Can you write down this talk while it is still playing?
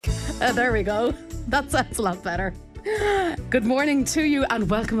There we go. That sounds a lot better. Good morning to you and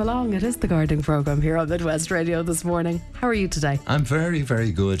welcome along. It is the gardening programme here on Midwest Radio this morning. How are you today? I'm very,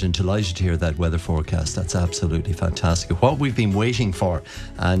 very good and delighted to hear that weather forecast. That's absolutely fantastic. What we've been waiting for,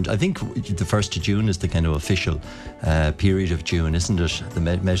 and I think the 1st of June is the kind of official period of June, isn't it? The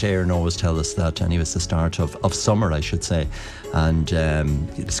Met Éireann always tell us that. Anyway, it's the start of summer, I should say. And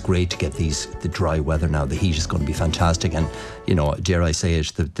it's great to get the dry weather now. The heat is going to be fantastic. And, you know, dare I say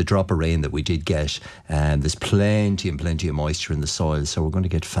it, the drop of rain that we did get, there's plenty of moisture in the soil. So we're going to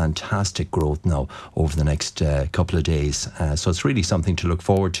get fantastic growth now over the next couple of days. So it's really something to look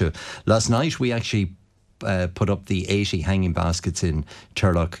forward to. Last night we actually put up the 80 hanging baskets in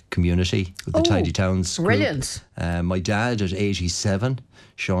Turlough community with the Tidy Towns group. Brilliant. My dad at 87,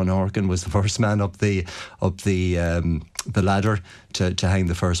 Sean Horkin, was the first man up the ladder to hang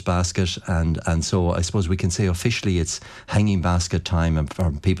the first basket, and so I suppose we can say officially it's hanging basket time,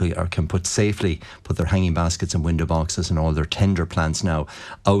 and people can safely put their hanging baskets and window boxes and all their tender plants now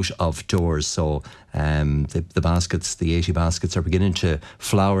out of doors. So the baskets, the 80 baskets, are beginning to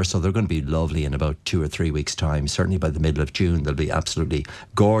flower, so they're going to be lovely in about 2 or 3 weeks' time. Certainly by the middle of June they'll be absolutely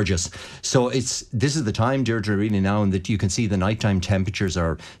gorgeous. So this is the time, Deirdre, really now, and that you can see the nighttime temperatures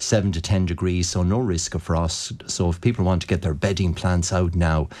are 7 to 10 degrees, so no risk of frost. So if people want to get their bedding plants out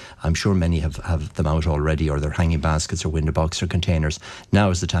now, I'm sure many have them out already, or their hanging baskets or window box or containers. Now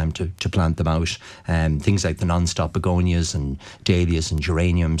is the time to plant them out. Things like the non-stop begonias and dahlias and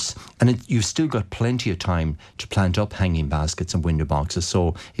geraniums. And you've still got plenty of time to plant up hanging baskets and window boxes.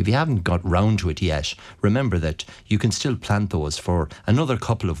 So if you haven't got round to it yet, remember that you can still plant those for another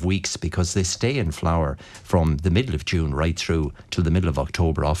couple of weeks, because they stay in flower from the middle of June right through till the middle of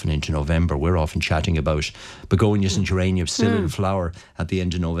October, often into November. We're often chatting about begonias and geraniums still in flower at the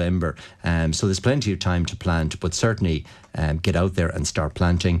end of November. So there's plenty of time to plant, but certainly get out there and start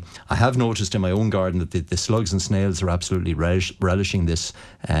planting. I have noticed in my own garden that the slugs and snails are absolutely relishing this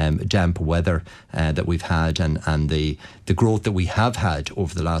damp weather that we've had, and the growth that we have had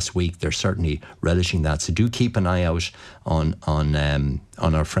over the last week. They're certainly relishing that. So do keep an eye out on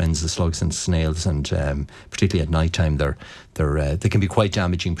our friends the slugs and snails, and particularly at night time they can be quite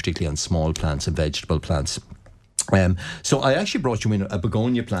damaging, particularly on small plants and vegetable plants. So I actually brought you in a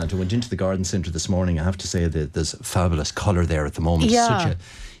begonia plant. I went into the garden centre this morning. I have to say that there's fabulous colour there at the moment. Yeah. It's such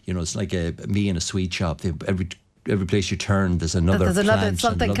it's like me in a sweet shop. Every place you turn, there's another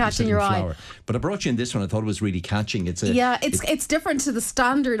something catching your eye. But I brought you in this one. I thought it was really catching. It's different to the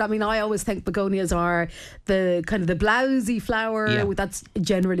standard. I mean, I always think begonias are the kind of the blousy flower that's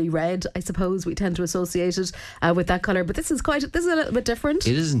generally red. I suppose we tend to associate it with that colour. But this is a little bit different.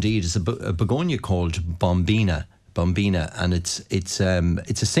 It is indeed. It's a begonia called Bombina, and it's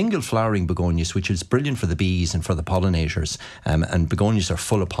a single flowering begonias, which is brilliant for the bees and for the pollinators. And begonias are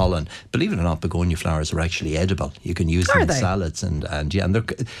full of pollen. Believe it or not, begonia flowers are actually edible. You can use them in salads, and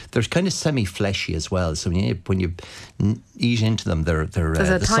they're kind of semi-fleshy as well. So when you eat into them, there's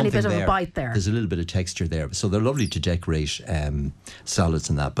a tiny bit of a bite there. There's a little bit of texture there, so they're lovely to decorate salads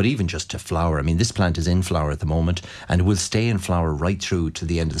and that. But even just to flower, I mean, this plant is in flower at the moment, and it will stay in flower right through to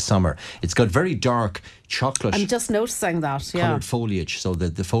the end of the summer. It's got very dark chocolate. I'm just noticing that, coloured foliage, so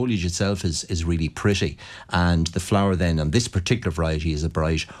the foliage itself is really pretty, and the flower then on this particular variety is a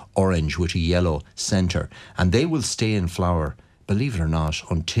bright orange with a yellow centre, and they will stay in flower, believe it or not,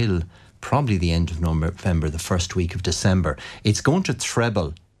 until probably the end of November, the first week of December. It's going to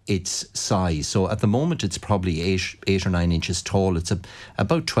treble its size. So at the moment it's probably 8 or 9 inches tall. It's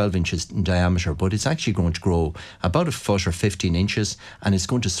about 12 inches in diameter, but it's actually going to grow about a foot or 15 inches, and it's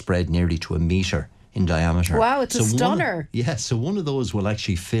going to spread nearly to a metre in diameter. Wow, it's a stunner. So one of those will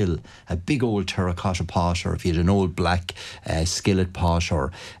actually fill a big old terracotta pot, or if you had an old black skillet pot,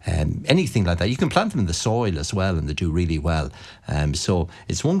 or anything like that. You can plant them in the soil as well, and they do really well. So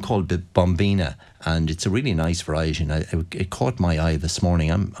it's one called Bombina, and it's a really nice variety, and it caught my eye this morning.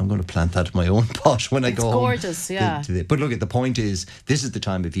 I'm going to plant that in my own pot when I go home. It's gorgeous, yeah. But look, the point is, this is the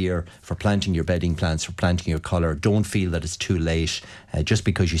time of year for planting your bedding plants, for planting your colour. Don't feel that it's too late. Just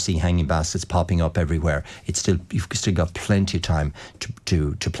because you see hanging baskets popping up everywhere, you've still got plenty of time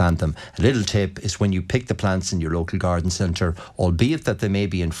to plant them. A little tip is, when you pick the plants in your local garden centre, albeit that they may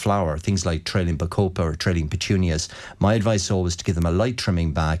be in flower, things like trailing bacopa or trailing petunias, my advice is always to give them a light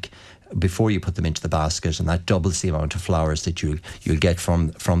trimming back before you put them into the basket, and that doubles the amount of flowers that you'll get from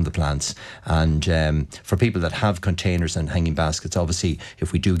the plants. And for people that have containers and hanging baskets, obviously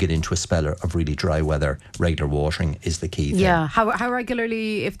if we do get into a spell of really dry weather, regular watering is the key thing. Yeah, how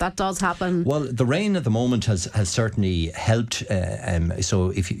regularly, if that does happen? Well, the rain at the moment has certainly helped. So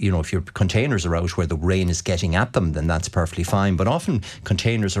if your containers are out where the rain is getting at them, then that's perfectly fine. But often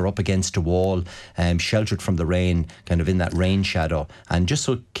containers are up against a wall, sheltered from the rain, kind of in that rain shadow. And just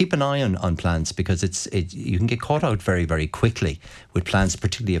so keep an eye on plants, because you can get caught out very, very quickly with plants,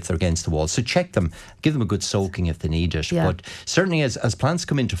 particularly if they're against the wall. So check them, give them a good soaking if they need it. Yeah. But certainly as plants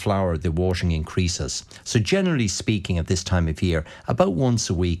come into flower, the watering increases. So generally speaking, at this time of year, about once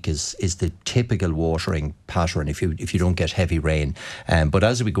a week is the typical watering pattern if you don't get heavy rain. But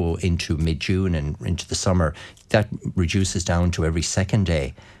as we go into mid-June and into the summer, that reduces down to every second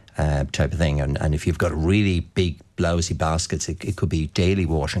day. Type of thing, and if you've got really big blousy baskets, it could be daily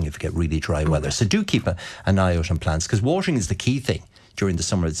watering if you get really dry weather. So do keep an eye out on plants, because watering is the key thing during the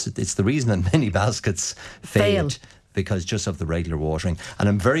summer. It's the reason that many baskets fail. Because just of the regular watering. And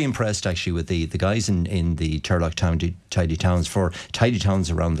I'm very impressed actually with the guys in the Turlock Tidy Towns, for tidy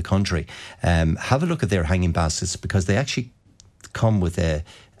towns around the country. Have a look at their hanging baskets, because they actually come with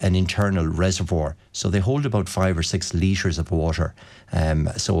an internal reservoir, so they hold about 5 or 6 litres of water.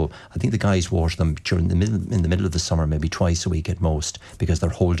 So I think the guys water them in the middle of the summer, maybe twice a week at most, because they're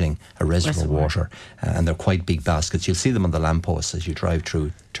holding a reservoir water, and they're quite big baskets. You'll see them on the lampposts as you drive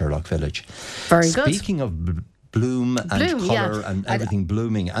through Turlock Village. Very good. Speaking of bloom and colour and everything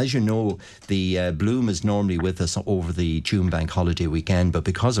blooming. As you know, the bloom is normally with us over the June bank holiday weekend, but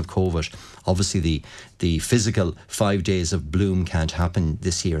because of COVID, obviously the physical 5 days of bloom can't happen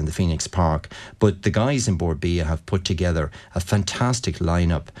this year in the Phoenix Park. But the guys in Bord Bia have put together a fantastic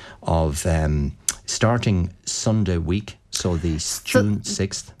lineup of starting Sunday week. So the June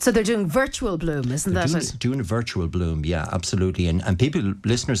 6th. So they're doing virtual bloom, isn't that it? Doing a virtual bloom, yeah, absolutely. And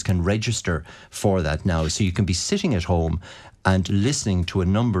listeners can register for that now. So you can be sitting at home and listening to a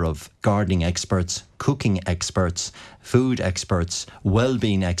number of gardening experts, cooking experts, food experts,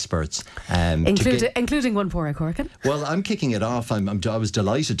 well-being experts. Including one Pádraig Horgan. Well, I'm kicking it off. I was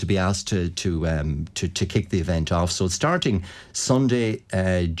delighted to be asked to kick the event off. So it's starting Sunday,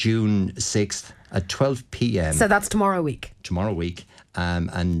 June 6th, at 12 p.m. So that's tomorrow week.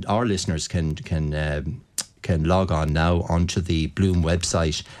 And our listeners can log on now onto the Bloom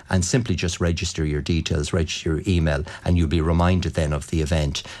website and simply just register your details, register your email, and you'll be reminded then of the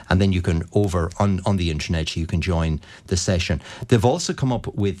event. And then you can on the internet, you can join the session. They've also come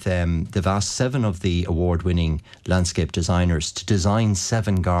up with they've asked 7 of the award-winning landscape designers to design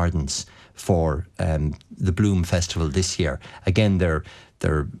 7 gardens for the Bloom Festival this year. Again, they're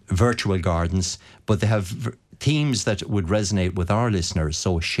virtual gardens, but they have themes that would resonate with our listeners.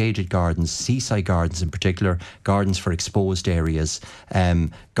 So shaded gardens, seaside gardens in particular, gardens for exposed areas,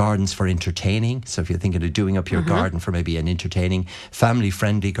 gardens for entertaining. So if you're thinking of doing up your garden for maybe an entertaining,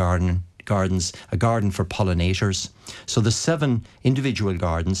 family-friendly gardens, a garden for pollinators. So the 7 individual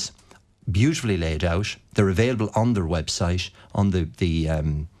gardens, beautifully laid out. They're available on their website, on the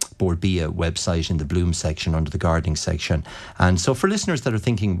Bord Bia website in the Bloom section under the gardening section. And so for listeners that are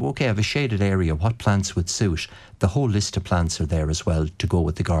thinking, okay, I have a shaded area, what plants would suit? The whole list of plants are there as well to go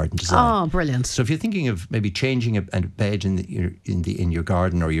with the garden design. Oh, brilliant. So if you're thinking of maybe changing a bed in your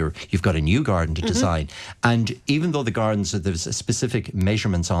garden, or you've got a new garden to design, and even though the gardens, there's specific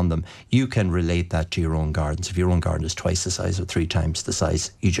measurements on them, you can relate that to your own gardens. If your own garden is twice the size or 3 times the size,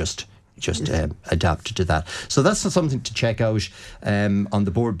 you just adapted to that. So that's something to check out on the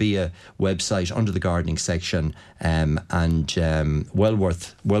Bord Bia website under the gardening section, and well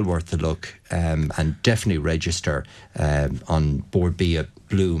worth the look, and definitely register on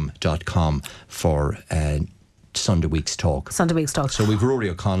boardbiabloom.com for Sunday week's talk. So we've Rory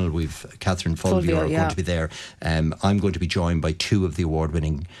O'Connell, we've Catherine Fulvio are going to be there. I'm going to be joined by 2 of the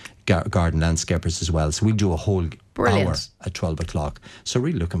award-winning garden landscapers as well. So we'll do a whole hour at 12 o'clock. So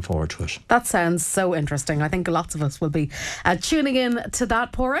really looking forward to it. That sounds so interesting. I think lots of us will be tuning in to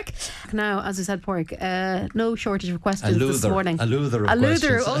that, Pádraig. Now, as I said, Pádraig, no shortage of questions this morning. A luther of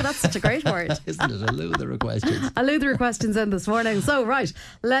questions. Oh, that's such a great word. Isn't it? A luther of questions. A luther of questions in this morning. So, right,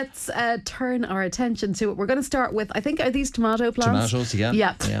 let's turn our attention to it. We're going to start with, I think, are these tomato plants? Tomatoes, yeah.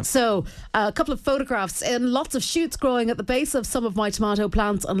 Yeah. So, a couple of photographs in lots of shoots growing at the base of some of my tomato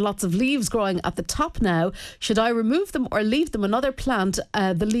plants and lots of leaves growing at the top now. Should I remove them or leave them? Another plant,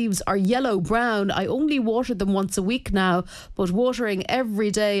 the leaves are yellow-brown. I only water them once a week now, but watering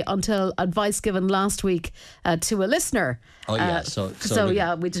every day until advice given last week to a listener. Oh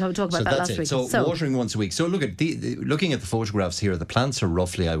yeah, we talked about that last week. So watering once a week. So look at looking at the photographs here. The plants are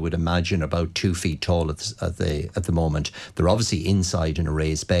roughly, I would imagine, about 2 feet tall at the moment. They're obviously inside in a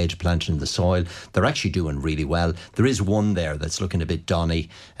raised bed, planted in the soil. They're actually doing really well. There is one there that's looking a bit donny,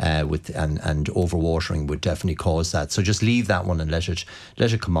 and overwatering would definitely cause that. So just leave that one and let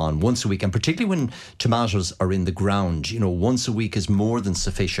it come on once a week. And particularly when tomatoes are in the ground, once a week is more than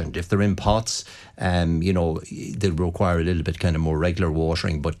sufficient. If they're in pots, they'll require a little bit kind of more regular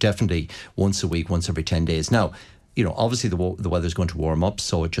watering, but definitely once a week, once every 10 days. Now, obviously the weather's going to warm up,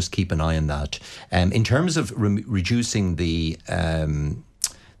 so just keep an eye on that. In terms of reducing the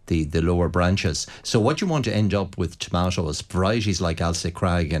lower branches. So what you want to end up with tomatoes, varieties like Alsace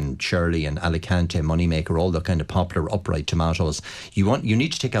Crag and Shirley and Alicante, Moneymaker, all the kind of popular upright tomatoes, you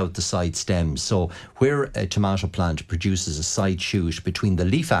need to take out the side stems. So where a tomato plant produces a side shoot between the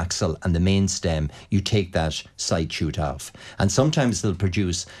leaf axil and the main stem, you take that side shoot off. And sometimes they'll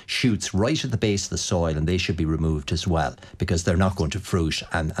produce shoots right at the base of the soil, and they should be removed as well because they're not going to fruit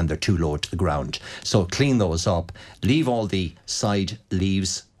and they're too low to the ground. So clean those up, leave all the side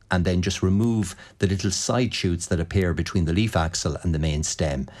leaves, and then just remove the little side shoots that appear between the leaf axil and the main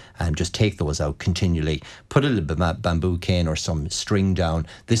stem, and just take those out continually. Put a little bit of bamboo cane or some string down.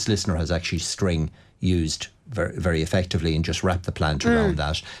 This listener has actually string used very, very effectively, and just wrap the plant around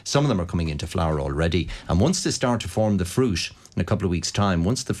that. Some of them are coming into flower already, and once they start to form the fruit in a couple of weeks' time,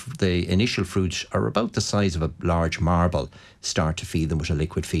 once the initial fruits are about the size of a large marble, start to feed them with a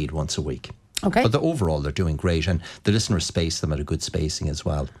liquid feed once a week. Okay. But overall, they're doing great, and the listeners space them at a good spacing as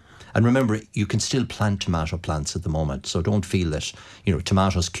well. And remember, you can still plant tomato plants at the moment, so don't feel that,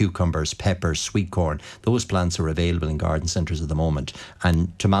 tomatoes, cucumbers, peppers, sweet corn, those plants are available in garden centres at the moment,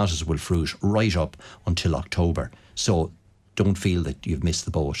 and tomatoes will fruit right up until October. So don't feel that you've missed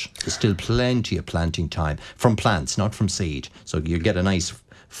the boat. There's still plenty of planting time from plants, not from seed. So you'll get a nice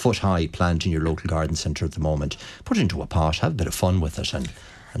foot-high plant in your local garden centre at the moment. Put it into a pot, have a bit of fun with it, and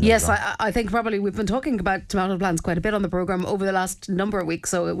yes, I think probably we've been talking about tomato plants quite a bit on the programme over the last number of weeks,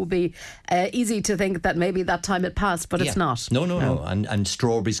 so it would be easy to think that maybe that time had passed, but it's not. No. And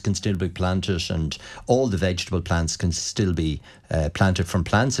strawberries can still be planted, and all the vegetable plants can still be planted from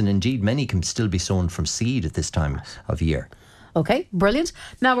plants, and indeed many can still be sown from seed at this time of year. Okay, brilliant.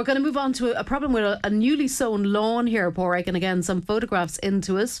 Now we're going to move on to a problem with a newly sown lawn here, Pádraig, and again some photographs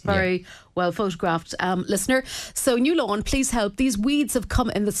into us. Very well photographed, listener. So new lawn, please help. These weeds have come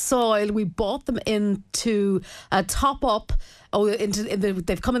in the soil. We bought them in to top up.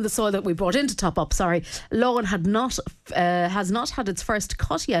 They've come in the soil that we brought in to top up. Sorry, lawn has not had its first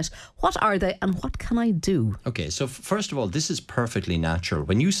cut yet. What are they, and what can I do? Okay, so first of all, this is perfectly natural.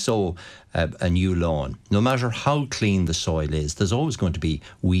 When you sow a new lawn, no matter how clean the soil is, there's always going to be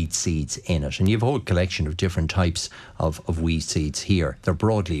weed seeds in it, and you have a whole collection of different types of weed seeds here. They're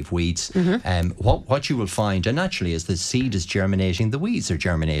broadleaf weeds. What you will find, and naturally, as the seed is germinating, the weeds are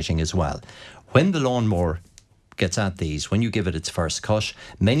germinating as well. When the lawnmower gets at these, when you give it its first cut,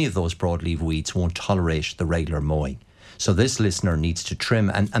 many of those broadleaf weeds won't tolerate the regular mowing. So this listener needs to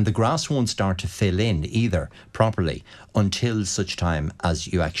trim, and the grass won't start to fill in either properly until such time as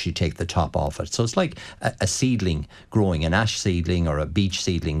you actually take the top off it. So it's like a seedling growing, an ash seedling or a beech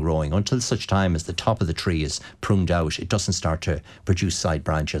seedling growing, until such time as the top of the tree is pruned out, it doesn't start to produce side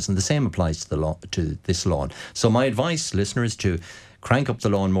branches. And the same applies to this lawn. So my advice, listener, is to crank up the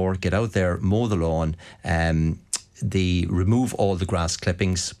lawnmower, get out there, mow the lawn, remove all the grass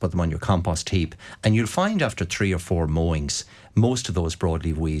clippings, put them on your compost heap, and you'll find after 3 or 4 mowings, most of those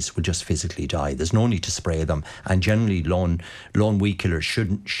broadleaf weeds will just physically die. There's no need to spray them, and generally lawn weed killers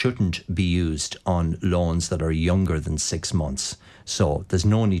shouldn't be used on lawns that are younger than 6 months. So there's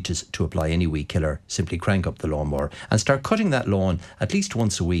no need to apply any weed killer. Simply crank up the lawnmower and start cutting that lawn at least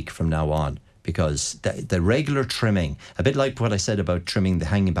once a week from now on. Because the regular trimming, a bit like what I said about trimming the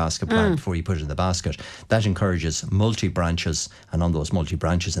hanging basket plant before you put it in the basket, that encourages multi-branches, and on those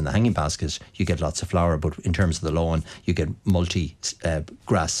multi-branches in the hanging basket, you get lots of flower. But in terms of the lawn, you get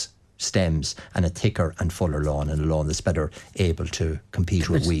multi-grass stems and a thicker and fuller lawn, and a lawn that's better able to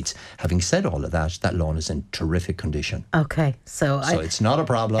compete with weeds. Having said all of that, that lawn is in terrific condition. Okay, so it's not a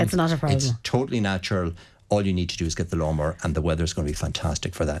problem. It's not a problem. It's totally natural. all you need to do is get the lawnmower, and the weather's going to be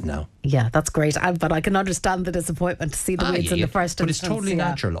fantastic for that now. Yeah, that's great. But I can understand the disappointment to see the weeds in the first instance. But it's totally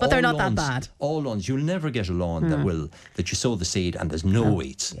natural. But they're not that bad. All lawns, you'll never get a lawn that you sow the seed and there's no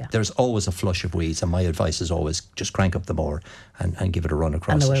weeds. Yeah. There's always a flush of weeds, and my advice is always just crank up the mower and give it a run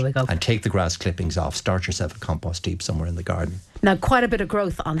across and away we go. And take the grass clippings off. Start yourself a compost heap somewhere in the garden. Now, quite a bit of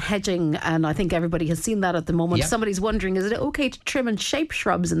growth on hedging, and I think everybody has seen that at the moment. Yep. Somebody's wondering, is it okay to trim and shape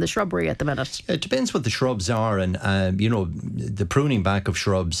shrubs in the shrubbery at the minute? It depends what the shrubs are, and the pruning back of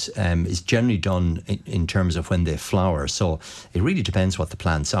shrubs is generally done in terms of when they flower. So it really depends what the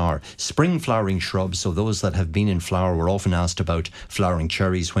plants are. Spring flowering shrubs, so those that have been in flower, we're often asked about flowering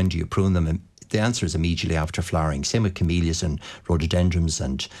cherries. When do you prune them? And the answer is immediately after flowering. Same with camellias and rhododendrons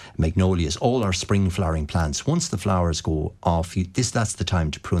and magnolias. All are spring flowering plants. Once the flowers go off, that's the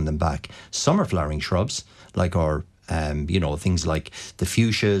time to prune them back. Summer flowering shrubs, like our things like the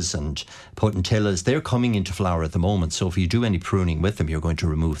fuchsias and potentillas, they're coming into flower at the moment. So if you do any pruning with them, you're going to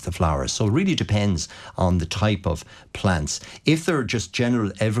remove the flowers. So it really depends on the type of plants. If they're just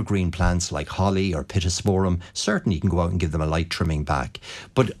general evergreen plants like holly or pittosporum, certainly you can go out and give them a light trimming back.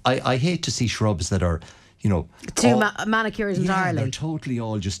 But I hate to see shrubs that are manicures entirely. They're totally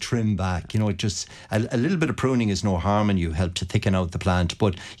all just trimmed back. Just a little bit of pruning is no harm, and you help to thicken out the plant.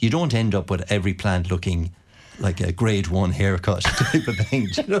 But you don't end up with every plant looking like a grade 1 haircut type of thing.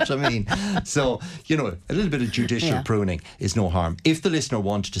 Do you know what I mean? So, a little bit of judicial pruning is no harm. If the listener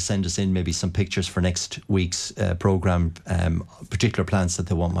wanted to send us in maybe some pictures for next week's programme, particular plants that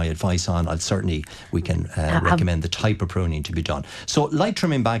they want my advice on, we can recommend the type of pruning to be done. So light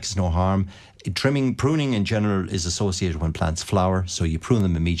trimming back is no harm. Pruning in general is associated when plants flower, so you prune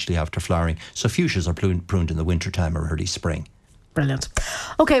them immediately after flowering. So fuchsias are pruned in the winter time or early spring. Brilliant.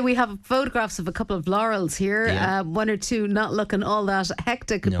 Okay, we have photographs of a couple of laurels here. Yeah. One or two not looking all that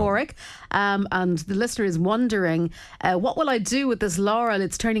hectic, Pádraig. And the listener is wondering, what will I do with this laurel?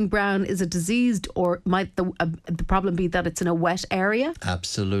 It's turning brown. Is it diseased, or might the problem be that it's in a wet area?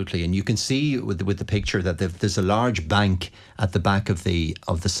 Absolutely. And you can see with the picture that there's a large bank at the back of the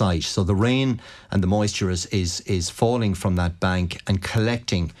site. So the rain and the moisture is falling from that bank and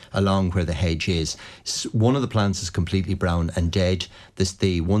collecting along where the hedge is. One of the plants is completely brown and dead.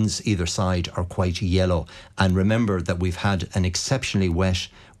 The ones either side are quite yellow. And remember that we've had an exceptionally wet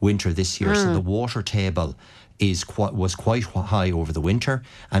winter this year, so the water table was quite high over the winter,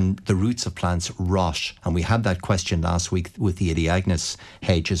 and the roots of plants rot. And we had that question last week with the Elaeagnus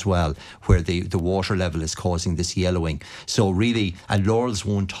hedge as well, where the water level is causing this yellowing. So really, and laurels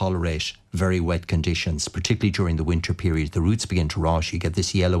won't tolerate very wet conditions, particularly during the winter period. The roots begin to rot, you get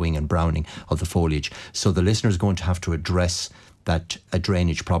this yellowing and browning of the foliage. So the listener is going to have to address a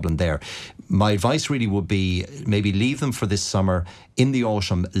drainage problem there. My advice really would be maybe leave them for this summer. In the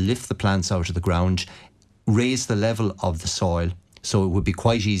autumn, lift the plants out of the ground, raise the level of the soil. So it would be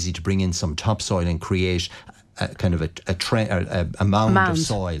quite easy to bring in some topsoil and create a kind of a mound of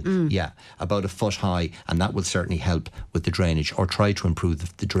soil, about a foot high, and that will certainly help with the drainage, or try to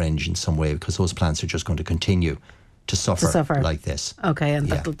improve the drainage in some way, because those plants are just going to continue to suffer like this. Okay, and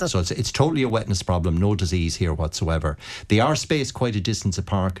so it's totally a wetness problem, no disease here whatsoever. They are spaced quite a distance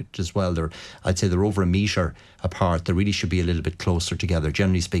apart as well. I'd say they're over a metre apart. They really should be a little bit closer together.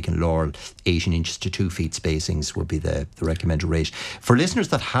 Generally speaking, laurel, 18 inches to 2 feet spacings would be the recommended rate. For listeners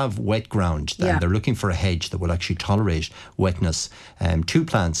that have wet ground, they're looking for a hedge that will actually tolerate wetness. 2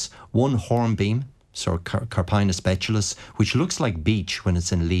 plants, one hornbeam, so Carpinus betulus, which looks like beech when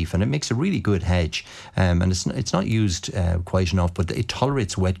it's in leaf, and it makes a really good hedge. And it's not used quite enough, but it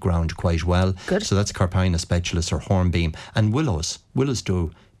tolerates wet ground quite well. Good. So that's Carpinus betulus or hornbeam. And willows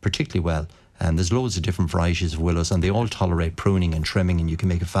do particularly well. And there's loads of different varieties of willows, and they all tolerate pruning and trimming, and you can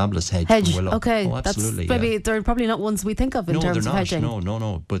make a fabulous hedge from willow. Okay, oh, absolutely. They're probably not ones we think of in terms of hedging.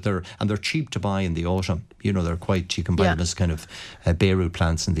 No, but they're cheap to buy in the autumn. They're quite. You can buy them as kind of Beirut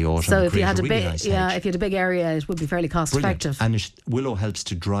plants in the autumn. So if you had if you had a big area, it would be fairly cost effective. And willow helps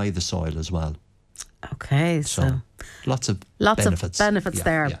to dry the soil as well. Okay, so lots of benefits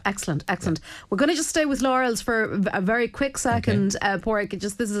there. Yeah. Excellent. Yeah. We're going to just stay with laurels for a very quick second, Pádraig.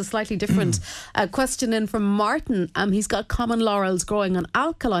 This is a slightly different question in from Martin. He's got common laurels growing on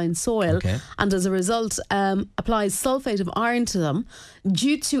alkaline soil, and as a result applies sulphate of iron to them.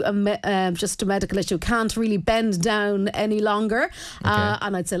 Due to just a medical issue, can't really bend down any longer.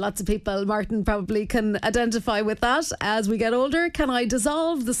 And I'd say lots of people, Martin, probably can identify with that. As we get older, can I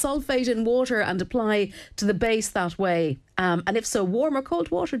dissolve the sulphate in water and apply to the base that way? And if so, warm or cold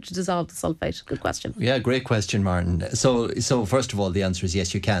water to dissolve the sulphate? Good question. Yeah, great question, Martin. So first of all, the answer is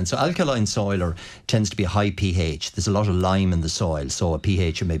yes, you can. So alkaline soil tends to be a high pH. There's a lot of lime in the soil, so a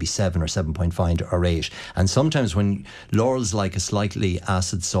pH of maybe 7 or 7.5 or 8. And sometimes when laurels like a slightly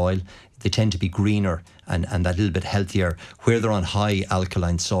acid soil, they tend to be greener and that little bit healthier. Where they're on high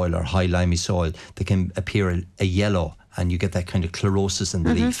alkaline soil or high limey soil, they can appear a yellow, and you get that kind of chlorosis in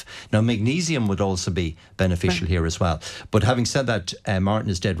the leaf. Now, magnesium would also be beneficial here as well. But having said that, Martin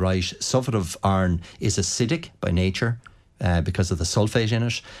is dead right. Sulphate of iron is acidic by nature. Because of the sulphate in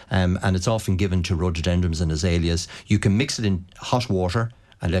it, and it's often given to rhododendrons and azaleas. You can mix it in hot water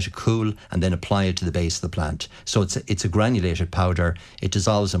and let it cool, and then apply it to the base of the plant. So it's a granulated powder. It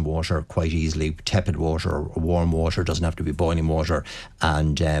dissolves in water quite easily, tepid water or warm water. It doesn't have to be boiling water.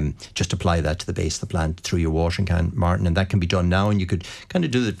 And just apply that to the base of the plant through your watering can, Martin. And that can be done now, and you could kind of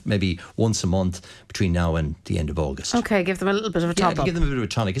do it maybe once a month between now and the end of August. Okay, give them a little bit of a top up. Give them a bit of a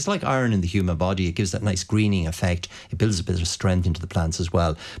tonic. It's like iron in the human body. It gives that nice greening effect. It builds a bit of strength into the plants as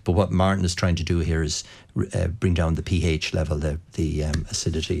well. But what Martin is trying to do here is bring down the pH level, the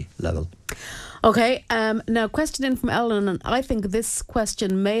acidity level. Okay, now question in from Ellen, and I think this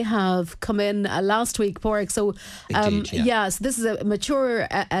question may have come in last week, Pádraig. So, so this is a mature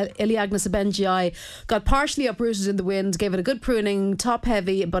Elaeagnus ebengii, got partially uprooted in the wind, gave it a good pruning, top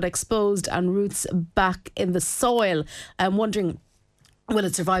heavy but exposed and roots back in the soil. I'm wondering, will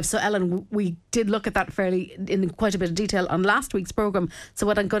it survive? So, Ellen, we did look at that fairly in quite a bit of detail on last week's programme. So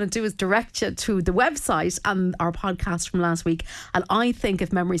what I'm going to do is direct you to the website and our podcast from last week. And I think,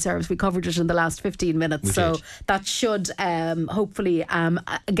 if memory serves, we covered it in the last 15 minutes. We so did. that should hopefully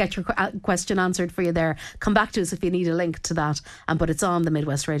get your question answered for you there. Come back to us if you need a link to that. But it's on the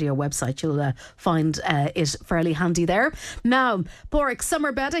Midwest Radio website. You'll find it fairly handy there. Now, Pádraig,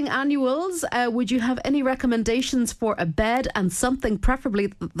 summer bedding annuals. Would you have any recommendations for a bed and something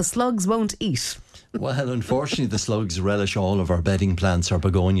preferably the slugs won't eat? Well, unfortunately, the slugs relish all of our bedding plants, our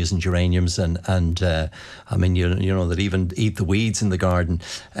begonias and geraniums, and I mean, you know, that even eat the weeds in the garden.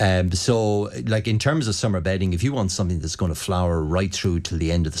 So, like in terms of summer bedding, if you want something that's going to flower right through till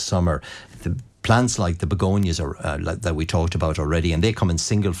the end of the summer, the plants like the begonias are that we talked about already, and they come in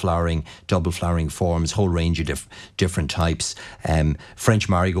single flowering, double flowering forms, whole range of different types. French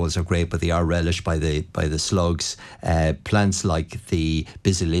marigolds are great, but they are relished by the slugs. Plants like the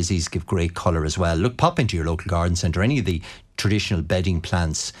bizilizzies give great colour as well. Look, pop into your local garden centre. Any of the traditional bedding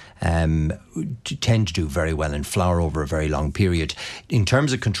plants tend to do very well and flower over a very long period. In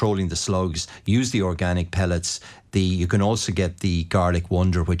terms of controlling the slugs, use the organic pellets. You can also get the garlic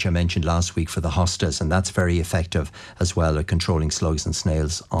wonder, which I mentioned last week, for the hostas, and that's very effective as well at controlling slugs and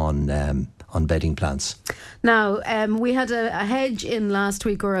snails on bedding plants. Now, we had a hedge in last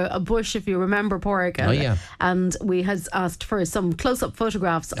week, or a bush, if you remember, Pádraig. And we had asked for some close-up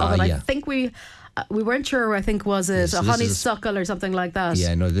photographs of it. I think we weren't sure. I think was it a honeysuckle or something like that?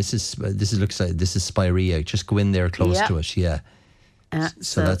 Yeah, no. This looks like this is spirea. Just go in there close to it. Yeah.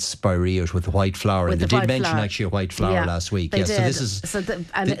 So that's spirea with the white flower. And they did mention actually a white flower last week. They did. So this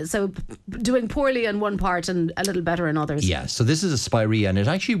is so doing poorly in one part and a little better in others. Yeah. So this is a spirea, and it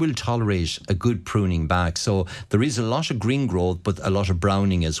actually will tolerate a good pruning back. So there is a lot of green growth, but a lot of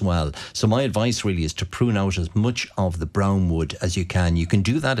browning as well. So my advice really is to prune out as much of the brown wood as you can. You can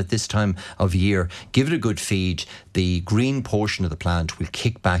do that at this time of year. Give it a good feed. The green portion of the plant will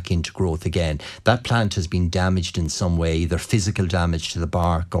kick back into growth again. That plant has been damaged in some way, either physical damage to the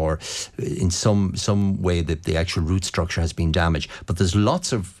bark or in some way that the actual root structure has been damaged. But there's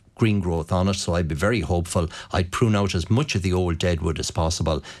lots of green growth on it, so I'd be very hopeful. I'd prune out as much of the old dead wood as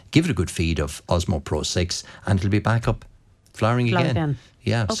possible, give it a good feed of Osmo Pro 6, and it'll be back up flowering again.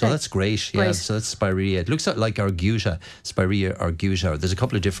 Yeah, okay. So that's great. Yeah, so that's spirea. It looks like arguta, spirea arguta. There's a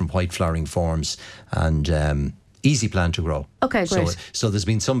couple of different white flowering forms, and easy plant to grow. Okay, great. So there's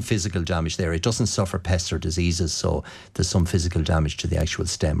been some physical damage there. It doesn't suffer pests or diseases, so there's some physical damage to the actual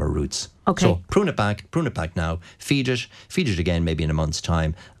stem or roots. Okay. So prune it back now, feed it again maybe in a month's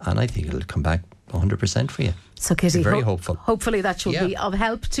time, and I think it'll come back 100% for you. So, Kitty, very hopeful. Hopefully that should be of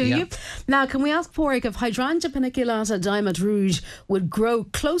help to you. Now, can we ask Pádraig if Hydrangea paniculata Diamond Rouge would grow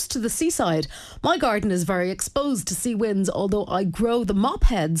close to the seaside? My garden is very exposed to sea winds, although I grow the mop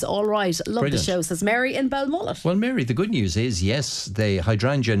heads all right. Love Brilliant. The show, says Mary in Belmullet. Well, Mary, the good news is, yes, the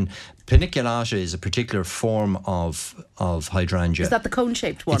Hydrangea paniculata is a particular form of hydrangea. Is that the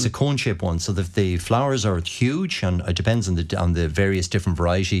cone-shaped one? It's a cone-shaped one. So the flowers are huge, and it depends on the various different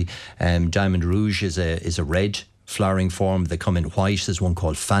variety. Diamond Rouge is a red flowering form. They come in white. There's one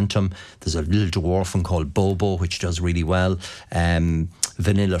called Phantom. There's a little dwarf one called Bobo, which does really well.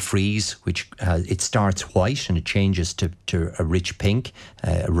 Vanilla Freeze, which it starts white and it changes to a rich pink,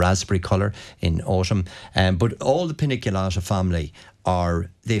 a raspberry colour in autumn. But all the Paniculata family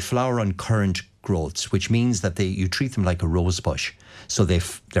they flower on current growths, which means that you treat them like a rose bush. So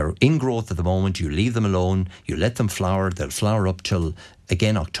they're in growth at the moment. You leave them alone. You let them flower. They'll flower up till,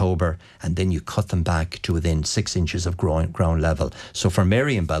 again, October, and then you cut them back to within 6 inches of ground level. So for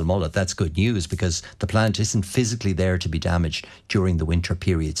Mary and Balmullet, that's good news, because the plant isn't physically there to be damaged during the winter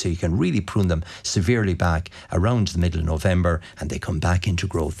period. So you can really prune them severely back around the middle of November, and they come back into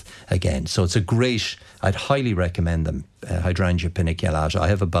growth again. So it's I'd highly recommend them, Hydrangea Paniculata. I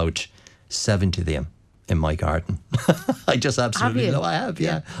have about 70 of them in my garden. I just absolutely love. I have,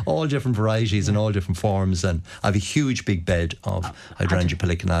 yeah. All different varieties and all different forms, and I have a huge big bed of Hydrangea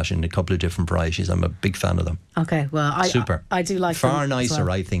Paniculata in a couple of different varieties. I'm a big fan of them. Okay, well, I do like far them nicer,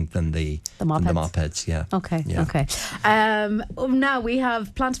 well. I think, than the mop heads. Yeah. Okay. Yeah. Okay. Now we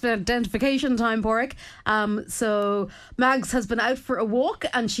have plant identification time, Porrick. So Mags has been out for a walk,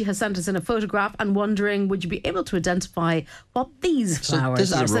 and she has sent us in a photograph and wondering, would you be able to identify what these flowers are?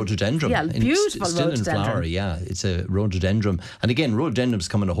 So this is a rhododendron. Yeah, beautiful still rhododendron. In flower, yeah. It's a rhododendron. And again, rhododendrons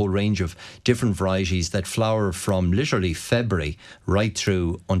come in a whole range of different varieties that flower from literally February right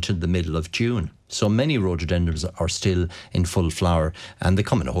through until the middle of June. So many rhododendrons are still in full flower, and they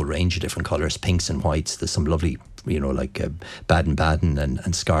come in a whole range of different colours, pinks and whites. There's some lovely, like Baden-Baden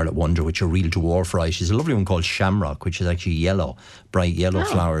and Scarlet Wonder, which are real dwarf varieties. A lovely one called Shamrock, which is actually yellow, bright yellow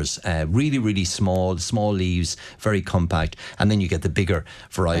flowers. Really, really small leaves, very compact. And then you get the bigger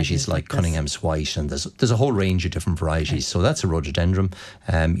varieties like Cunningham's White, and there's a whole range of different varieties. Okay. So that's a rhododendron.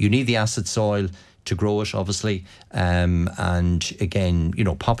 You need the acid soil to grow it, obviously, and again,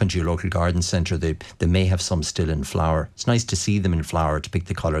 pop into your local garden centre. They may have some still in flower. It's nice to see them in flower to pick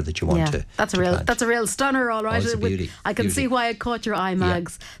the colour that you want to. That's a real stunner, all right. Oh, it's a beauty. I can see why it caught your eye,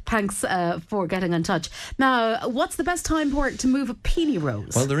 Mags. Yeah. Thanks for getting in touch. Now, what's the best time for it to move a peony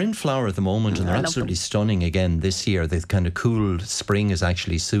rose? Well, they're in flower at the moment, and they're absolutely stunning again this year. The kind of cool spring has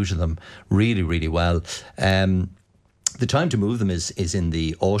actually suited them really, really well. The time to move them is in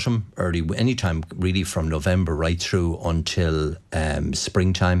the autumn, any time really from November right through until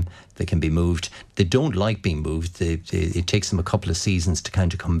springtime. They can be moved. They don't like being moved. It takes them a couple of seasons to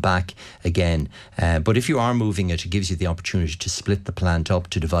kind of come back again. But if you are moving it, it gives you the opportunity to split the plant up,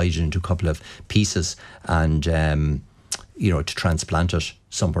 to divide it into a couple of pieces, and to transplant it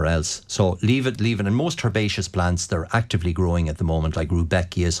somewhere else. So leave it. And most herbaceous plants, they're actively growing at the moment, like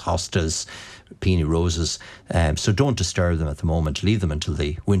rudbeckias, hostas, peony roses. So don't disturb them at the moment. Leave them until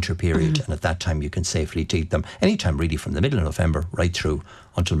the winter period, and at that time you can safely take them anytime really from the middle of November right through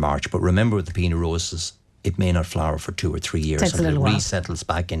until March. But remember, with the peony roses, it may not flower for 2 or 3 years until it resettles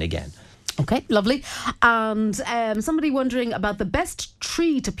back in again. Okay, lovely. And somebody wondering about the best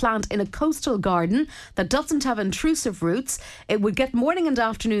tree to plant in a coastal garden that doesn't have intrusive roots. It would get morning and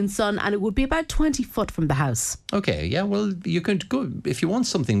afternoon sun, and it would be about 20 foot from the house. Okay, yeah, well, you can go if you want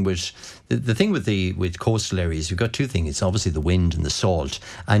something with the thing with coastal areas. You've got two things. It's obviously the wind and the salt,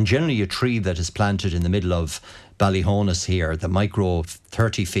 and generally a tree that is planted in the middle of Ballyhonus here that might grow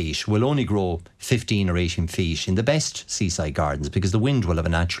 30 feet will only grow 15 or 18 feet in the best seaside gardens, because the wind will have a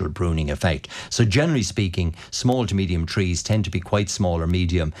natural pruning effect. So generally speaking, small to medium trees tend to be quite small or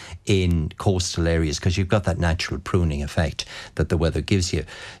medium in coastal areas, because you've got that natural pruning effect that the weather gives you.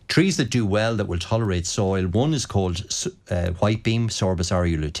 Trees that do well, that will tolerate soil, one is called whitebeam, Sorbus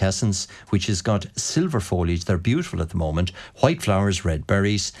aureolutescens, which has got silver foliage. They're beautiful at the moment. White flowers, red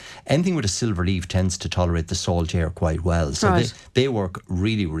berries. Anything with a silver leaf tends to tolerate the salt air quite well. So they work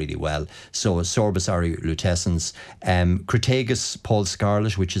really, really well. So Sorbus aureolutescens. Crataegus Paul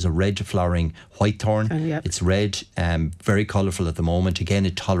Scarlet, which is a red flowering whitethorn. It's red, very colourful at the moment. Again,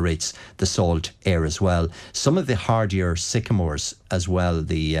 it tolerates the salt air as well. Some of the hardier sycamores as well,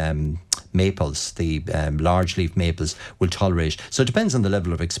 the maples, the large leaf maples, will tolerate. So it depends on the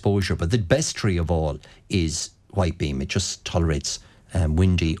level of exposure, but the best tree of all is whitebeam. It just tolerates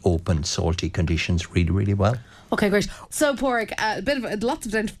windy, open, salty conditions really, really well. Okay, great. So, Porrick, lots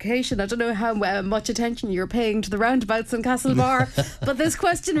of identification. I don't know how much attention you're paying to the roundabouts in Castlebar, but this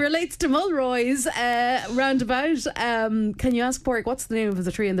question relates to Mulroy's roundabout. Can you ask Porrick what's the name of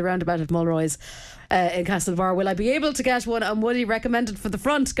the tree in the roundabout at Mulroy's? in Castlebar. Will I be able to get one, and would he recommend it for the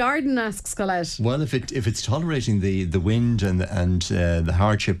front garden, asks Colette. Well, if it's tolerating the wind and the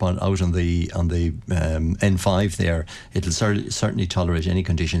hardship out on the N5 there, it'll certainly tolerate any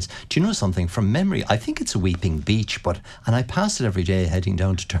conditions. Do you know something? From memory, I think it's a Weeping Beech, and I pass it every day heading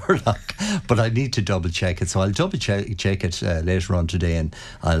down to Turlock, but I need to double check it. So I'll double check it later on today, and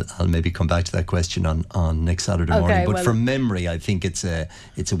I'll maybe come back to that question on next Saturday morning. But from memory, I think it's a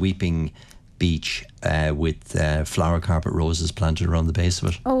Weeping Beech with flower carpet roses planted around the base of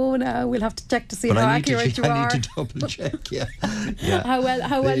it. Oh no, we'll have to check to see how accurate you are. I need to double check. Yeah. How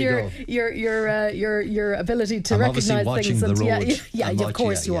well your ability to recognise things. Of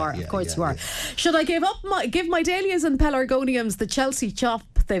course you are. Of course you are. Should I give my dahlias and pelargoniums the Chelsea chop?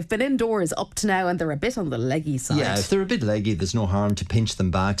 They've been indoors up to now, and they're a bit on the leggy side. Yeah, if they're a bit leggy, there's no harm to pinch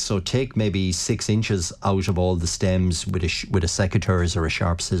them back. So take maybe 6 inches out of all the stems with a secateurs or a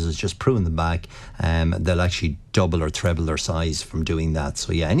sharp scissors. Just prune them back. They'll actually double or treble their size from doing that.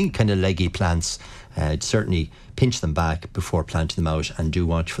 So yeah, any kind of leggy plants, certainly pinch them back before planting them out, and do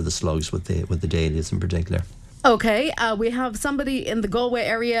watch for the slugs with the dahlias in particular. Okay, we have somebody in the Galway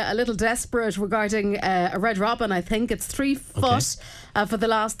area a little desperate regarding a red robin. I think it's 3 foot for the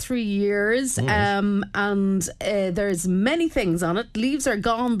last 3 years. And there's many things on it. Leaves are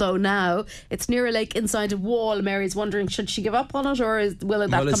gone though now. It's near a lake inside a wall. Mary's wondering, should she give up on it, or will it come back to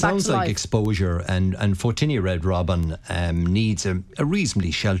life? Well, it sounds like exposure, and Photinia red robin needs a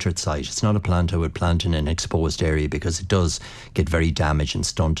reasonably sheltered site. It's not a plant I would plant in an exposed area, because it does get very damaged and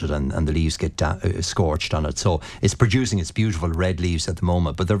stunted, and the leaves get scorched on it. So it's producing its beautiful red leaves at the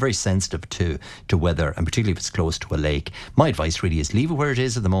moment, but they're very sensitive to weather, and particularly if it's close to a lake. My advice really is leave it where it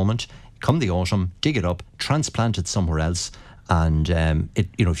is at the moment. Come the autumn, dig it up, transplant it somewhere else, and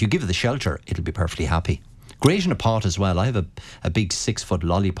if you give it the shelter, it'll be perfectly happy. Great in a pot as well. I have a big 6 foot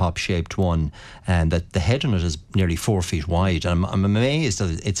lollipop shaped one, and that the head on it is nearly 4 feet wide. I'm amazed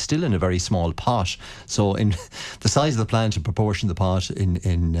that it's still in a very small pot. So in the size of the plant in proportion to the pot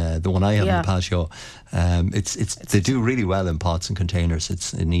in the one I have in the patio, they do really well in pots and containers.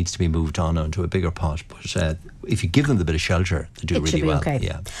 It needs to be moved on onto a bigger pot, but if you give them the bit of shelter, they do really well. Okay.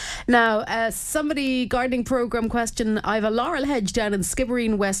 Yeah. Now, somebody gardening programme question. I have a laurel hedge down in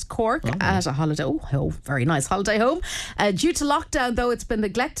Skibbereen, West Cork, at a holiday. Oh, very nice holiday home. Due to lockdown, though, it's been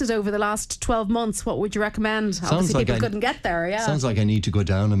neglected over the last 12 months. What would you recommend? Obviously, people couldn't get there. Yeah. Sounds like I need to go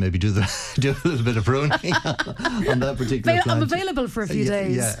down and maybe do a little bit of pruning on that particular plant. I'm available for a few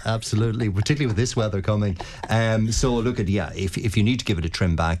days. Yeah, absolutely. Particularly with this weather coming. So look at if you need to give it a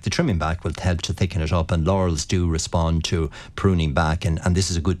trim back, the trimming back will help to thicken it up, and laurels do respond to pruning back, and this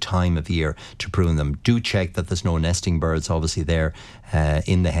is a good time of year to prune them. Do check that there's no nesting birds obviously there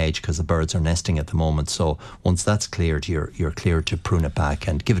in the hedge, because the birds are nesting at the moment. So once that's cleared, you're clear to prune it back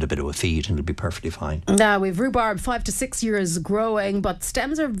and give it a bit of a feed, and it'll be perfectly fine. Now we've rhubarb 5 to 6 years growing, but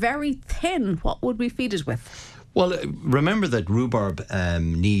stems are very thin. What would we feed it with? Well, remember that rhubarb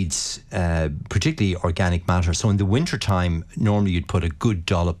needs particularly organic matter. So in the winter time, normally you'd put a good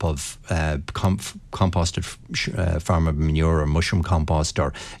dollop of composted farmer manure or mushroom compost,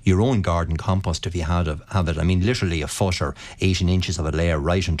 or your own garden compost if you have it. I mean, literally a foot or 18 inches of a layer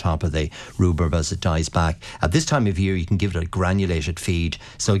right on top of the rhubarb as it dies back. At this time of year, you can give it a granulated feed.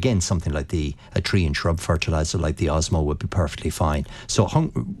 So again, something like a tree and shrub fertilizer like the Osmo would be perfectly fine. So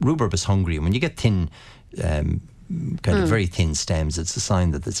rhubarb is hungry, and when you get thin, kind of very thin stems, it's a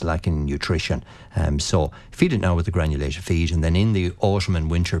sign that it's lacking nutrition. So feed it now with the granulated feed, and then in the autumn and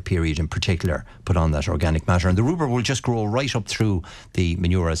winter period in particular, put on that organic matter, and the rhubarb will just grow right up through the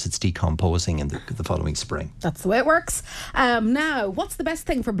manure as it's decomposing in the following spring. That's the way it works. Now, what's the best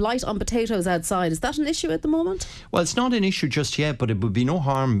thing for blight on potatoes outside? Is that an issue at the moment? Well, it's not an issue just yet, but it would be no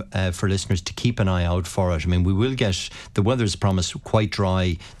harm for listeners to keep an eye out for it. I mean, we will get, the weather's promised quite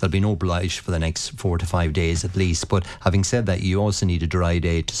dry. There'll be no blight for the next 4 to 5 days at least. But having said that, you also need a dry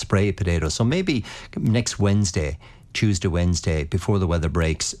day to spray potatoes. So maybe next Tuesday, Wednesday, before the weather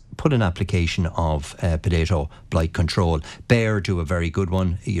breaks, put an application of potato blight control. Bayer do a very good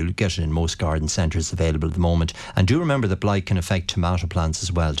one. You'll get it in most garden centres available at the moment. And do remember that blight can affect tomato plants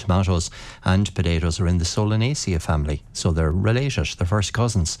as well. Tomatoes and potatoes are in the Solanaceae family, so they're related, they're first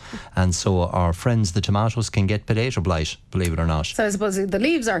cousins. And so our friends the tomatoes can get potato blight, believe it or not. So I suppose the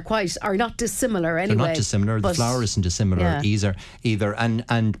leaves are not dissimilar anyway. They're not dissimilar. The flower isn't dissimilar either.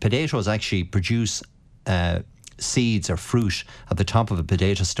 And potatoes actually produce seeds or fruit at the top of a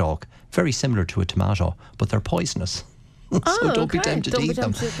potato stalk, very similar to a tomato, but they're poisonous. So don't be tempted to eat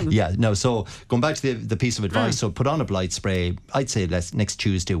them. Yeah, no, so going back to the piece of advice, so put on a blight spray, I'd say next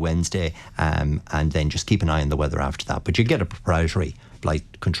Tuesday, Wednesday, and then just keep an eye on the weather after that. But you get a proprietary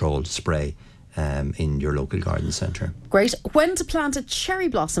blight control spray in your local garden centre. Great. When to plant a cherry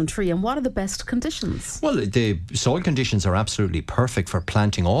blossom tree and what are the best conditions? Well, the soil conditions are absolutely perfect for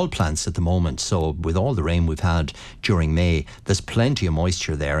planting all plants at the moment. So with all the rain we've had during May, there's plenty of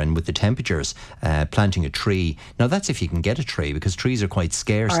moisture there, and with the temperatures, planting a tree, now that's if you can get a tree, because trees are quite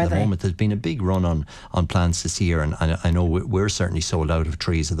scarce at the moment. There's been a big run on plants this year, and I know we're certainly sold out of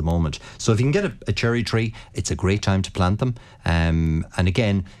trees at the moment. So if you can get a cherry tree, it's a great time to plant them. And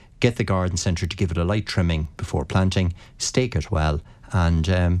again, get the garden centre to give it a light trimming before planting, stake it well,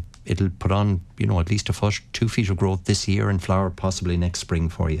 and it'll put on, at least a foot, 2 feet of growth this year and flower possibly next spring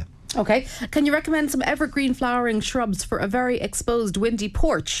for you. Okay. Can you recommend some evergreen flowering shrubs for a very exposed, windy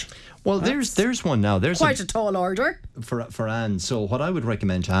porch? Well, there's one now. There's quite a tall order for Anne. So what I would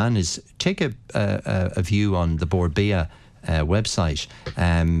recommend to Anne is take a view on the Bord Bia website,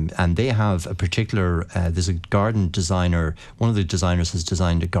 and they have a particular there's a garden designer. One of the designers has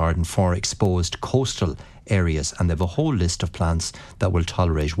designed a garden for exposed coastal areas, and they have a whole list of plants that will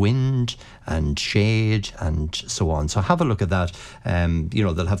tolerate wind and shade and so on. So have a look at that.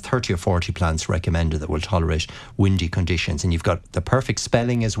 They'll have 30 or 40 plants recommended that will tolerate windy conditions, and you've got the perfect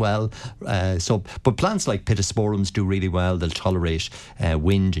spelling as well. But plants like Pittosporums do really well. They'll tolerate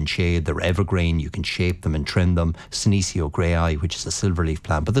wind and shade. They're evergreen. You can shape them and trim them. Senecio Grayi, which is a silverleaf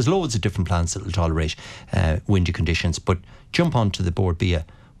plant. But there's loads of different plants that will tolerate windy conditions. But jump onto the Bord Bia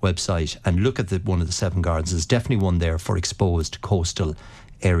website and look at one of the 7 gardens. There's definitely one there for exposed coastal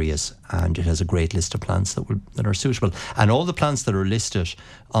areas, and it has a great list of plants that are suitable. And all the plants that are listed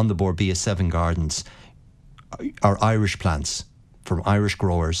on the Bord Bia 7 gardens are Irish plants from Irish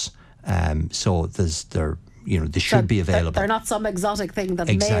growers. So they should be available. They're not some exotic thing that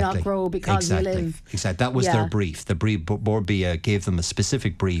may not grow because you live. Exactly. That was their brief. The brief, Bord Bia gave them a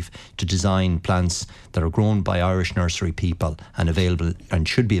specific brief to design plants that are grown by Irish nursery people and available and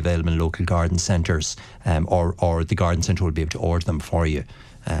should be available in local garden centres, or the garden centre will be able to order them for you.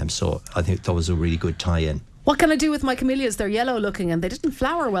 So I think that was a really good tie-in. What can I do with my camellias? They're yellow looking and they didn't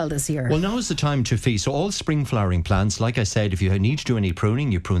flower well this year. Well, now is the time to feed. So all spring flowering plants, like I said, if you need to do any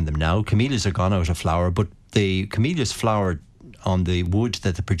pruning, you prune them now. Camellias are gone out of flower, but the camellias flowered on the wood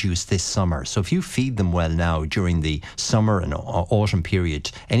that they produce this summer. So if you feed them well now during the summer and autumn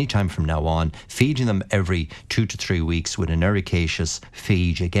period, anytime from now on, feeding them every 2 to 3 weeks with an ericaceous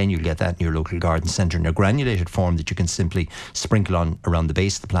feed. Again, you'll get that in your local garden centre in a granulated form that you can simply sprinkle on around the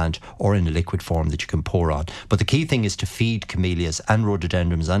base of the plant, or in a liquid form that you can pour on. But the key thing is to feed camellias and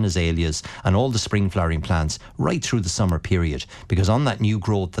rhododendrons and azaleas and all the spring flowering plants right through the summer period, because on that new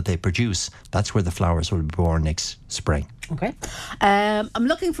growth that they produce, that's where the flowers will be born next spring. Okay. I'm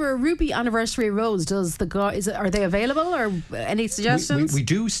looking for a ruby anniversary rose. Are they available, or any suggestions? We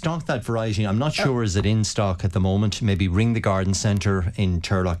do stock that variety. I'm not sure is it in stock at the moment. Maybe ring the garden centre in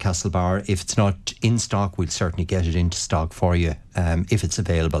Turlough Castlebar. If it's not in stock, we'll certainly get it into stock for you if it's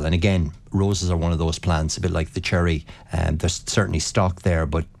available. And again, roses are one of those plants, a bit like the cherry. There's certainly stock there,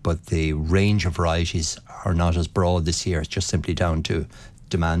 but the range of varieties are not as broad this year. It's just simply down to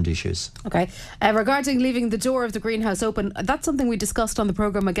demand issues. Okay. Regarding leaving the door of the greenhouse open, that's something we discussed on the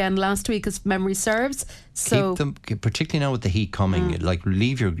programme again last week, as memory serves. So keep them, particularly now with the heat coming,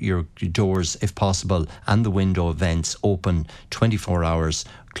 leave your doors, if possible, and the window vents open 24 hours.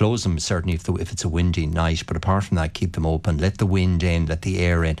 Close them certainly if it's a windy night, but apart from that, keep them open. Let the wind in, let the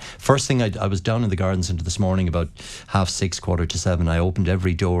air in. First thing, I was down in the garden centre this morning about 6:30, 7:15. I opened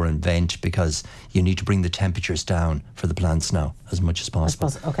every door and vent, because you need to bring the temperatures down for the plants now as much as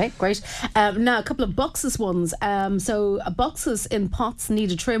possible. Okay, great. Now a couple of boxes ones. So boxes in pots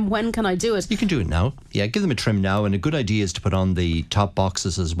need a trim. When can I do it? You can do it now. Yeah, give them a trim now, and a good idea is to put on the top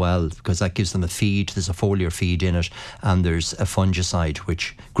boxes as well, because that gives them a feed. There's a foliar feed in it, and there's a fungicide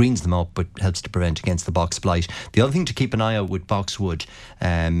which greens them up but helps to prevent against the box blight. The other thing to keep an eye out with boxwood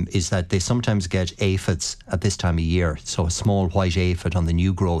is that they sometimes get aphids at this time of year. So a small white aphid on the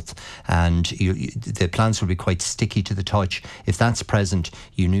new growth, and the plants will be quite sticky to the touch. If that's present,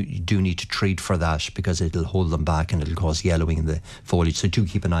 you do need to treat for that, because it'll hold them back and it'll cause yellowing in the foliage. So do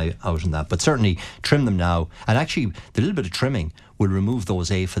keep an eye out on that. But certainly trim them now. And actually, the little bit of trimming will remove those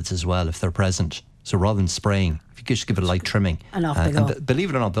aphids as well if they're present. So rather than spraying, if you just give it a light trimming. And off they go. And believe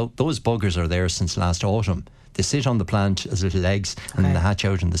it or not, those buggers are there since last autumn. They sit on the plant as little eggs, and then they hatch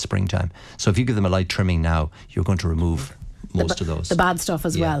out in the springtime. So if you give them a light trimming now, you're going to remove most of those. The bad stuff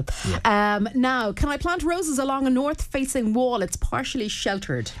as well. Yeah. Now, can I plant roses along a north-facing wall? It's partially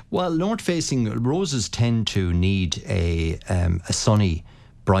sheltered. Well, north-facing roses tend to need a sunny,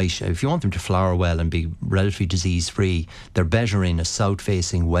 bright. If you want them to flower well and be relatively disease-free, they're better in a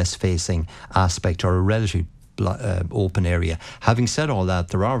south-facing, west-facing aspect, or a relatively open area. Having said all that,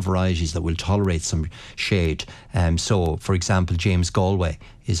 there are varieties that will tolerate some shade. So, for example, James Galway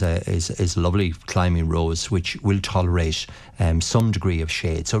is a lovely climbing rose which will tolerate some degree of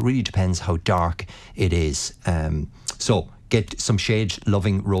shade. So it really depends how dark it is. So get some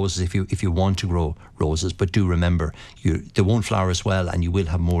shade-loving roses if you want to grow roses, but do remember they won't flower as well, and you will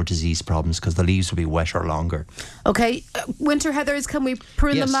have more disease problems because the leaves will be wetter longer. Okay, winter heathers, can we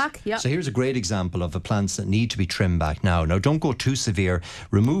prune them back? Yeah. So here's a great example of the plants that need to be trimmed back now. Now, don't go too severe.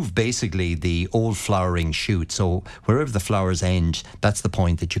 Remove basically the old flowering shoot. So wherever the flowers end, that's the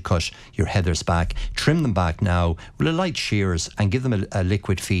point that you cut your heathers back. Trim them back now with a light shears and give them a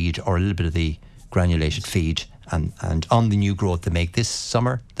liquid feed or a little bit of the granulated feed. And on the new growth they make this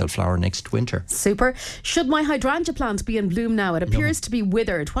summer, they'll flower next winter. Super. Should my hydrangea plant be in bloom now? It appears to be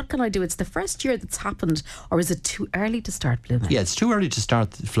withered. What can I do? It's the first year that's happened, or is it too early to start blooming? Yeah, it's too early to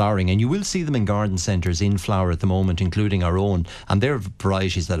start flowering, and you will see them in garden centres in flower at the moment, including our own, and they're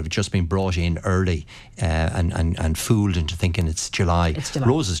varieties that have just been brought in early and fooled into thinking it's July.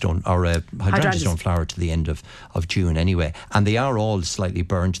 Roses don't, or hydrangeas don't flower to the end of June anyway, and they are all slightly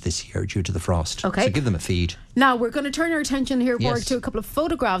burnt this year due to the frost. Okay. So give them a feed. Now, we're going to turn our attention here, Borg, to a couple of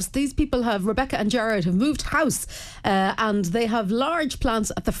photographs. These people Rebecca and Jared have moved house and they have large plants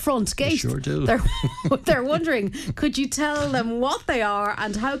at the front gate. They sure do. They're wondering, could you tell them what they are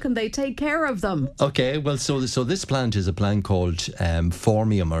and how can they take care of them? Okay, well, so this plant is a plant called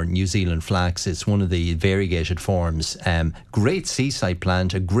Phormium, or New Zealand flax. It's one of the variegated forms. Great seaside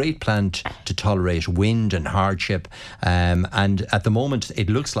plant, a great plant to tolerate wind and hardship. And at the moment, it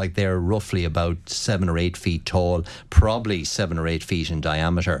looks like they're roughly about 7 or 8 feet tall, probably 7 or 8 feet in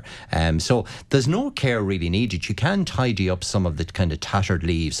diameter. So there's no care really needed. You can tidy up some of the kind of tattered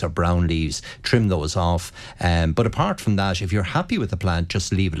leaves or brown leaves, trim those off. But apart from that, if you're happy with the plant,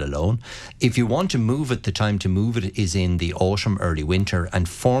 just leave it alone. If you want to move it, the time to move it is in the autumn, early winter, and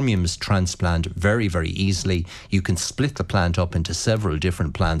Phormiums transplant very, very easily. You can split the plant up into several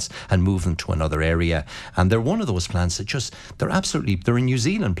different plants and move them to another area. And they're one of those plants that they're a New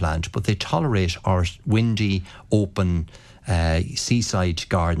Zealand plant, but they tolerate our windy, open seaside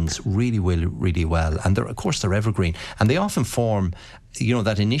gardens really well, and of course they're evergreen, and they often form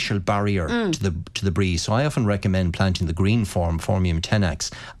that initial barrier to the breeze. So I often recommend planting the green Phormium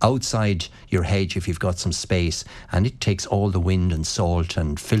tenax outside your hedge if you've got some space, and it takes all the wind and salt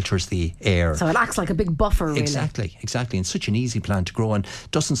and filters the air. So it acts like a big buffer, really. Exactly. And such an easy plant to grow and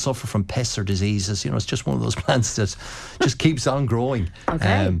doesn't suffer from pests or diseases. It's just one of those plants that just keeps on growing.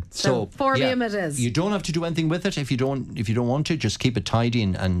 Okay. So Phormium it is. You don't have to do anything with it if you don't want to. Just keep it tidy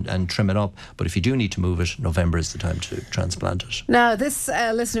and trim it up. But if you do need to move it, November is the time to transplant it. Now, this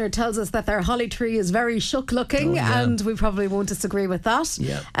listener tells us that their holly tree is very shook looking, and we probably won't disagree with that.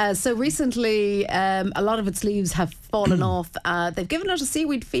 Yeah. So recently, a lot of its leaves have fallen off. They've given it a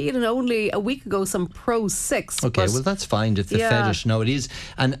seaweed feed, and only a week ago some Pro 6. Okay, well that's fine if they fed it. No, it is.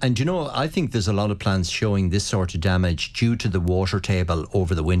 And I think there's a lot of plants showing this sort of damage due to the water table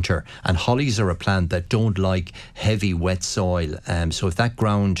over the winter. And hollies are a plant that don't like heavy, wet soil. So if that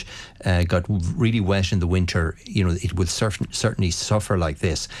ground got really wet in the winter, it will certainly suffer like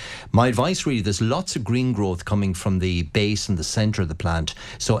this. My advice really, there's lots of green growth coming from the base and the centre of the plant.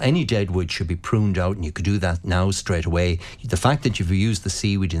 So any dead wood should be pruned out, and you could do that now straight away. The fact that you've used the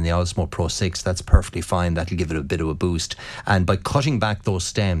seaweed in the Osmo Pro 6, that's perfectly fine. That'll give it a bit of a boost. And by cutting back those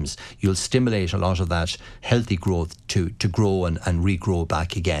stems, you'll stimulate a lot of that healthy growth to grow and regrow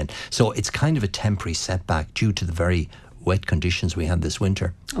back again. So it's kind of a temporary setback due to the very wet conditions we had this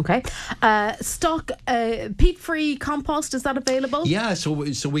winter. Okay. Stock peat-free compost, is that available? Yeah, so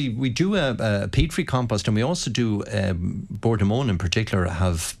we do a peat-free compost, and we also do, Bordemone in particular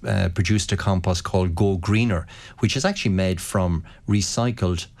have produced a compost called Go Greener, which is actually made from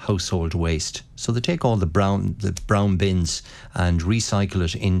recycled household waste. So they take all the brown bins and recycle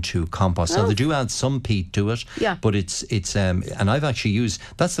it into compost. Now they do add some peat to it, but it's and I've actually used,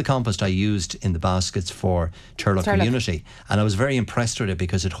 that's the compost I used in the baskets for Turlough Community, and I was very impressed with it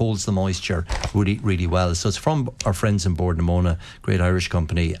because it holds the moisture really, really well. So it's from our friends in Bordemone, great Irish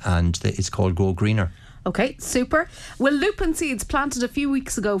company, and it's called Go Greener. Okay, super. Will lupin seeds planted a few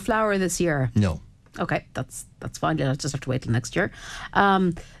weeks ago flower this year? No. Okay, that's fine. I'll just have to wait till next year.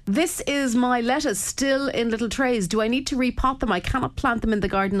 This is my lettuce still in little trays. Do I need to repot them? I cannot plant them in the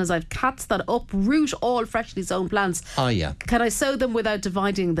garden as I've cats that uproot all freshly sown plants. Oh, yeah. Can I sow them without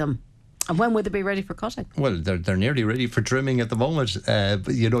dividing them? And when would they be ready for cutting? Well, they're nearly ready for trimming at the moment.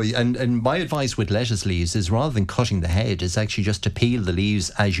 And my advice with lettuce leaves is rather than cutting the head, is actually just to peel the leaves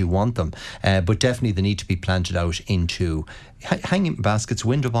as you want them. But definitely they need to be planted out into hanging baskets,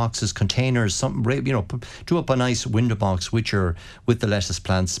 window boxes, containers, something, do up a nice window box with the lettuce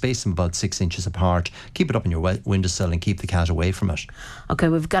plants, space them about 6 inches apart, keep it up in your windowsill and keep the cat away from it. Okay,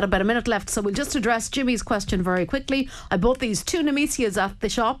 we've got about a minute left, so we'll just address Jimmy's question very quickly. I bought these 2 Nemesias at the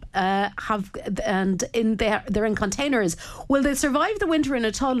shop, and they're in containers. Will they survive the winter in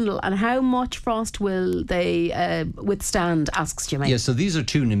a tunnel, and how much frost will they withstand, asks Jimmy. Yeah, so these are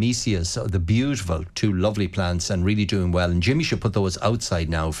 2 Nemesias, so the beautiful, 2 lovely plants and really doing well. And Jimmy should put those outside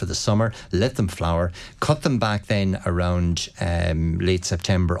now for the summer, let them flower, cut them back then around late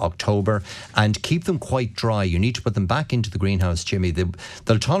September, October, and keep them quite dry. You need to put them back into the greenhouse, Jimmy.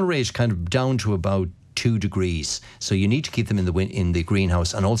 They'll tolerate kind of down to about 2 degrees, so you need to keep them in the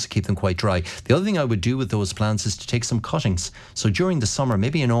greenhouse and also keep them quite dry. The other thing I would do with those plants is to take some cuttings. So during the summer,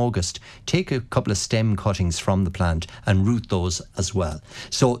 maybe in August, take a couple of stem cuttings from the plant and root those as well.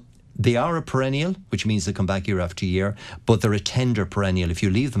 So they are a perennial, which means they come back year after year, but they're a tender perennial. If you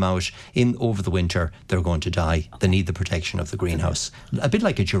leave them out over the winter, they're going to die. They need the protection of the greenhouse. A bit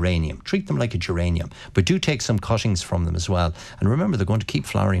like a geranium. Treat them like a geranium, but do take some cuttings from them as well. And remember, they're going to keep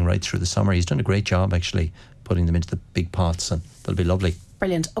flowering right through the summer. He's done a great job, actually, putting them into the big pots, and they'll be lovely.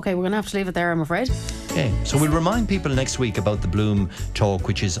 Brilliant. Okay, we're going to have to leave it there, I'm afraid. Okay, so we'll remind people next week about the Bloom Talk,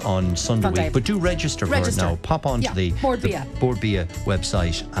 which is on Sunday week. But do register for it now. Pop onto the Bord Bia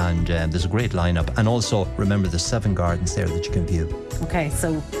website, and there's a great lineup. And also remember the 7 gardens there that you can view. Okay,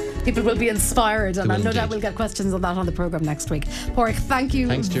 so people will be inspired, and no doubt we'll get questions on that on the programme next week. Pádraig, thank you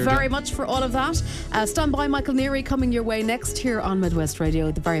very much for all of that. Stand by, Michael Neary coming your way next here on Midwest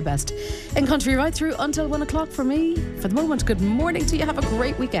Radio, the very best in country, right through until 1 o'clock for me. For the moment, good morning to you. Have a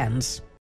great weekend.